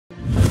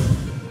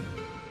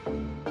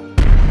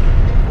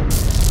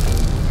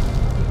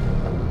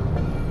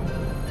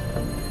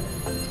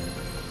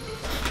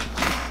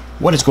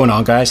What is going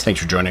on, guys? Thanks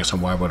for joining us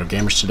on Wide World of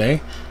Gamers today.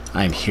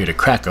 I am here to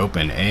crack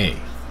open a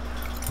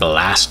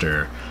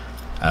blaster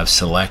of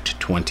Select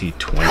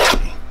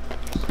 2020.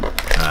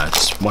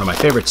 It's one of my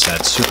favorite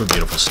sets, super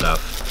beautiful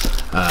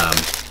stuff.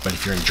 But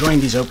if you're enjoying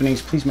these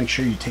openings, please make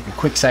sure you take a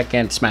quick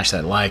second, smash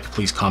that like,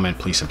 please comment,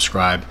 please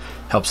subscribe.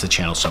 Helps the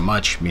channel so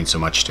much, means so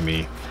much to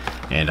me.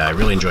 And I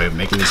really enjoy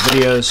making these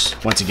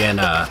videos. Once again,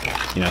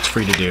 it's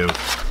free to do,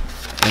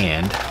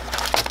 and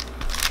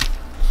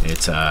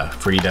it's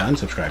free to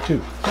unsubscribe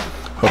too.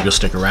 Hope you'll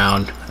stick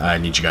around. I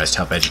need you guys to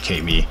help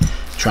educate me.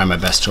 Try my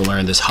best to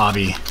learn this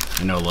hobby.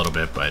 I know a little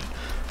bit, but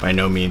by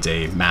no means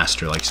a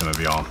master like some of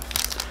y'all.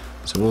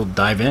 So we'll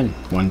dive in.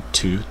 1,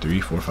 2,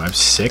 3, 4, 5,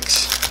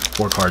 6.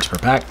 4 cards per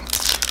pack.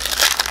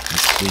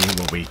 Let's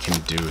see what we can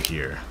do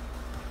here.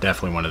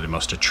 Definitely one of the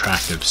most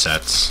attractive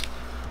sets.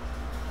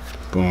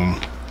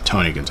 Boom.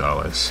 Tony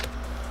Gonzalez.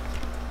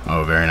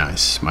 Oh, very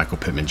nice. Michael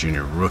Pittman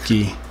Jr.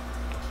 rookie.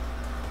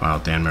 Wow,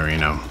 Dan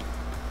Marino.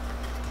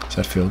 Is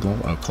that field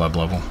level? Oh, club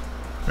level.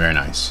 Very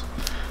nice.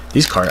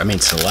 These cards, I mean,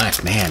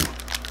 Select, man.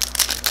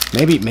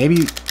 Maybe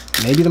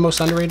the most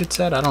underrated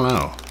set. I don't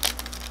know.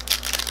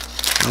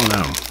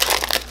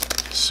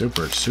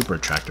 Super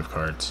attractive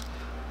cards.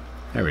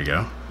 There we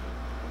go.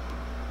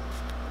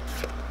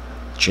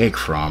 Jake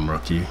Fromm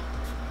rookie.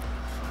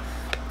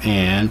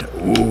 And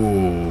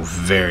ooh,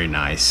 very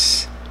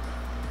nice.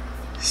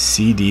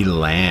 CD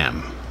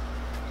Lamb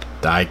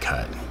die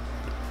cut.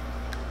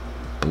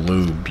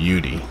 Blue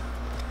Beauty.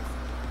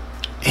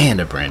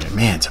 And a Brandon.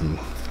 Man, some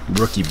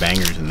rookie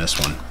bangers in this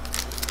one.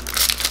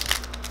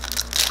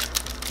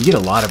 You get a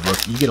lot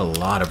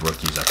of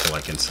rookies, I feel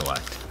like, in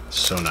Select.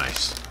 So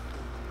nice.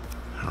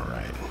 All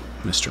right,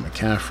 Mr.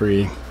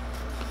 McCaffrey.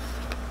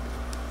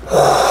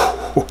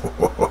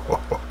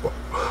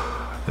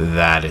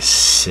 That is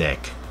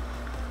sick.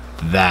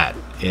 That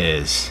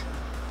is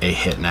a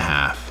hit and a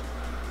half.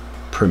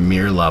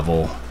 Premier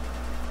level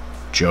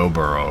Joe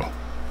Burrow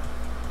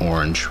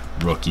orange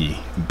rookie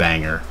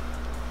banger.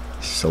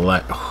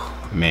 Select.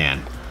 Oh,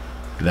 man,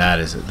 that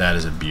is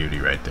a beauty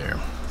right there.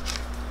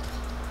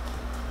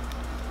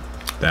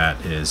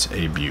 That is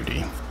a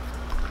beauty.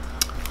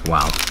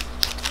 Wow.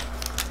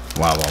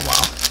 Wow.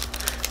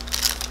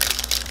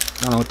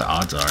 I don't know what the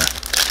odds are,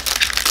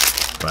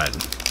 but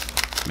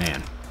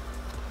man,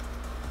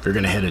 if you're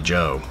gonna hit a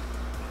Joe,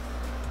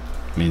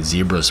 I mean,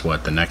 Zebra's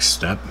what, the next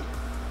step?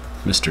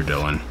 Mr.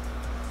 Dillon.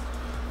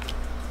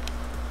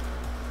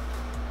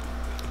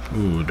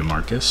 Ooh,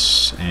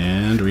 DeMarcus.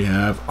 And we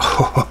have,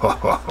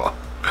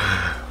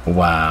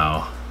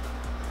 wow,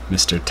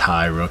 Mr.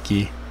 Ty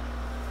rookie.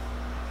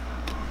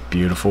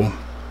 Beautiful.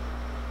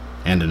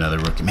 And another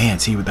rookie. Man,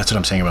 see, that's what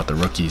I'm saying about the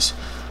rookies.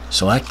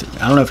 Select,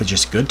 I don't know if it's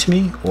just good to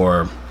me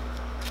or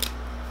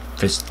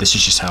if this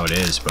is just how it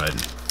is, but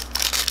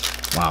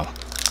wow.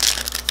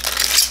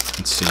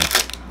 Let's see.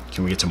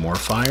 Can we get some more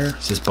fire?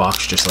 Is this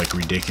box just like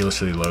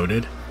ridiculously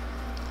loaded?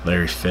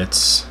 Larry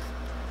Fitz.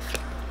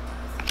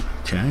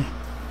 Okay.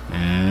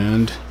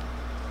 And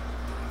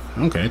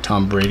okay,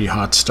 Tom Brady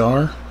hot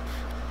star.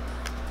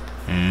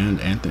 And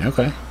Anthony.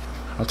 Okay.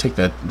 I'll take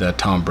that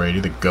Tom Brady,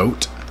 the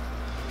GOAT.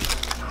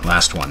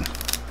 Last one.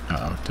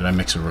 Uh-oh, did I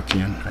mix a rookie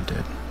in? I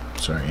did.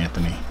 Sorry,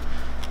 Anthony.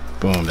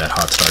 Boom, that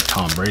hot star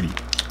Tom Brady.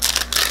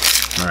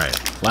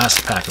 Alright,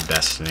 last pack of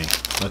Destiny.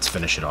 Let's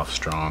finish it off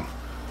strong.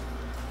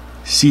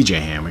 CJ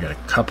Ham, we got a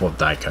couple of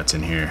die cuts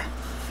in here.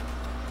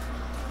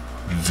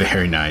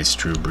 Very nice,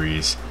 Drew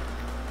Brees.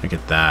 Look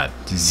at that.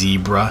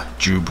 Zebra,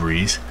 Drew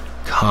Brees.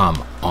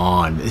 Come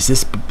on. Is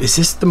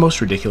this the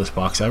most ridiculous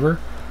box ever?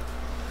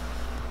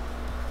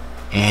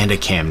 And a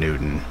Cam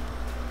Newton.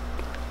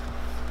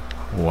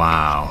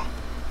 Wow.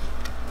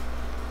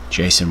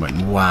 Jason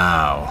Witten.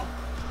 Wow.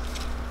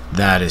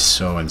 That is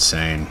so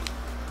insane.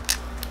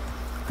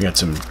 We got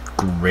some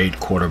great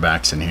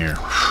quarterbacks in here.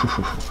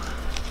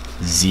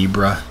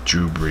 Zebra,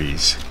 Drew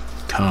Brees.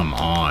 Come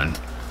on.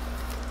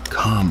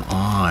 Come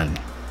on.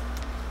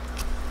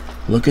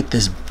 Look at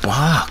this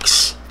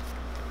box.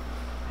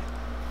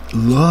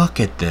 Look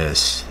at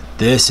this.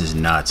 This is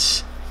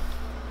nuts.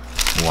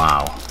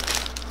 Wow.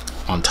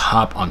 On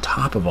top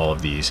of all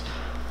of these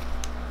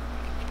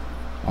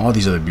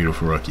other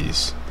beautiful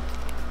rookies.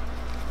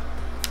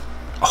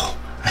 Oh,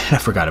 I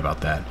forgot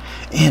about that.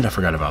 And I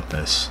forgot about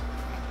this.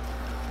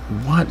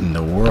 What in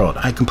the world?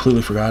 I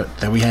completely forgot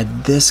that we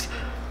had this.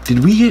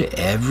 Did we get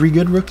every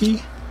good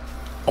rookie?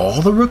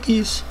 All the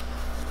rookies?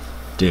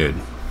 Dude,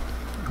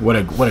 what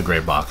a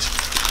great box.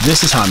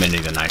 This is how I'm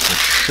ending the night for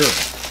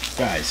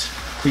sure. Guys,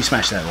 please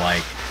smash that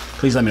like.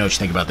 Please let me know what you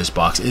think about this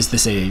box. Is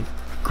this a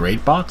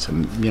great box?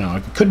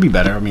 It could be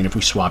better. I mean, if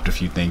we swapped a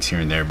few things here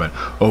and there, but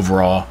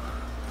overall,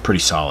 pretty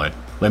solid.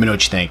 Let me know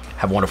what you think.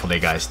 Have a wonderful day,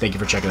 guys. Thank you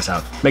for checking us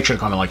out. Make sure to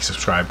comment, like,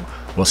 subscribe.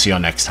 We'll see you all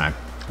next time.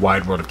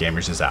 Wide World of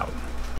Gamers is out.